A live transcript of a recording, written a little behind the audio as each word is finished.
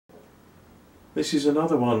This is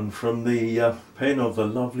another one from the pen of the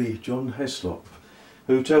lovely Jon Heslop,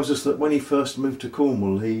 who tells us that when he first moved to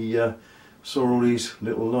Cornwall he saw all these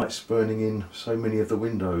little lights burning in so many of the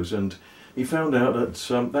windows, and he found out that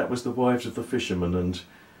that was the wives of the fishermen, and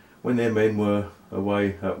when their men were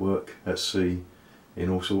away at work at sea in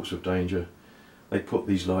all sorts of danger, they put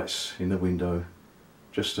these lights in the window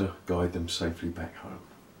just to guide them safely back home.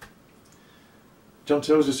 John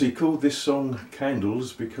tells us he called this song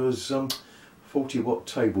Candles because 40-watt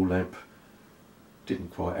table lamp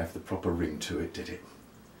didn't quite have the proper ring to it, did it?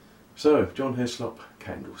 So, Jon Heslop,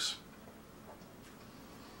 Candles.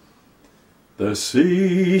 The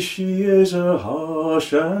sea, she is a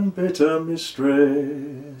harsh and bitter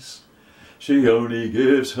mistress. She only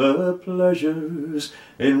gives her pleasures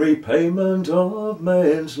in repayment of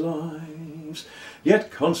men's lives. Yet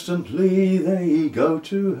constantly they go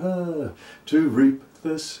to her to reap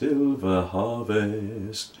the silver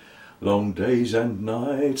harvest. Long days and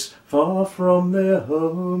nights far from their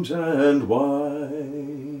homes and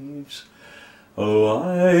wives. Oh,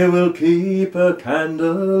 I will keep a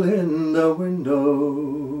candle in the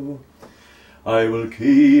window. I will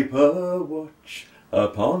keep a watch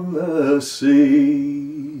upon the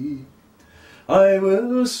sea. I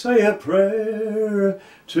will say a prayer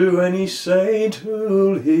to any saint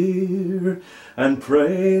who'll hear, and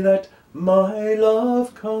pray that my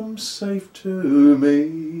love comes safe to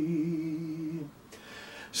me.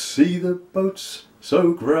 See the boats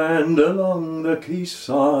so grand along the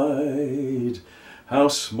quayside, how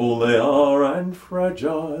small they are and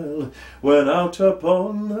fragile when out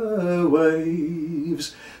upon the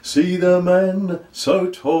waves. See the men so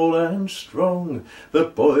tall and strong, the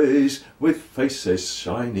boys with faces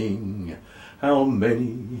shining, how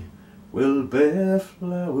many will bear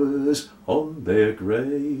flowers on their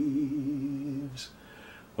graves.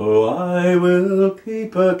 Oh, I will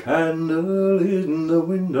keep a candle in the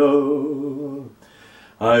window.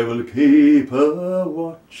 I will keep a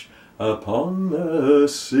watch upon the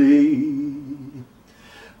sea.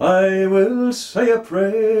 I will say a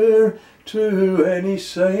prayer to any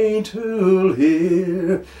saint who'll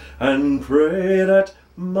hear, and pray that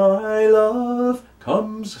my love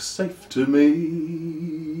comes safe to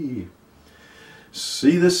me.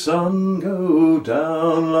 See the sun go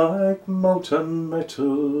down like molten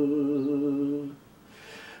metal,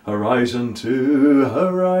 horizon to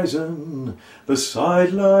horizon, the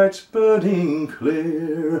sidelights burning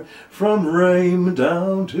clear. From Rame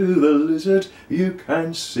down to the Lizard you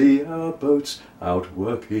can see our boats out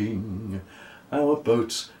working, our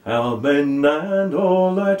boats, our men, and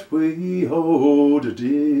all that we hold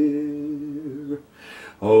dear.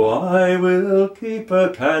 Oh, I will keep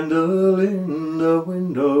a candle in the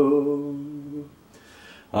window.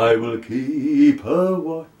 I will keep a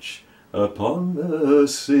watch upon the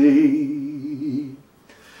sea.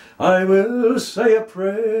 I will say a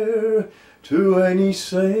prayer to any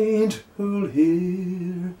saint who'll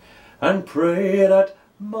hear, and pray that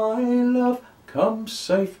my love comes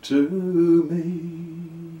safe to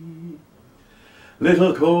me.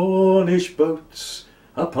 Little Cornish boats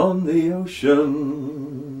upon the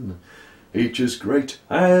ocean, each as great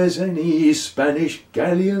as any Spanish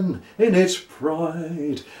galleon in its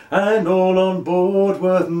pride, and all on board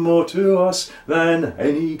worth more to us than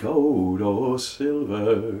any gold or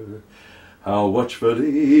silver. How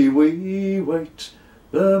watchfully we wait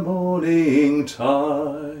the morning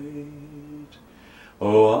tide.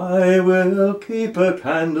 Oh, I will keep a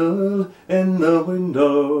candle in the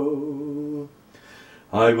window.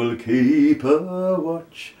 I will keep a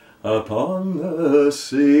watch upon the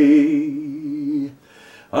sea.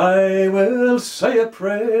 I will say a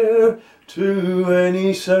prayer to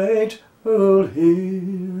any saint who'll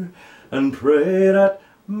hear, and pray that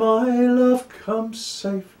my love comes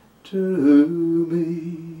safe to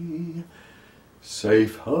me,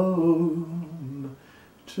 safe home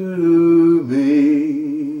to me.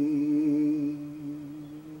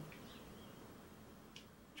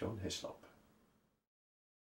 Jon Heslop.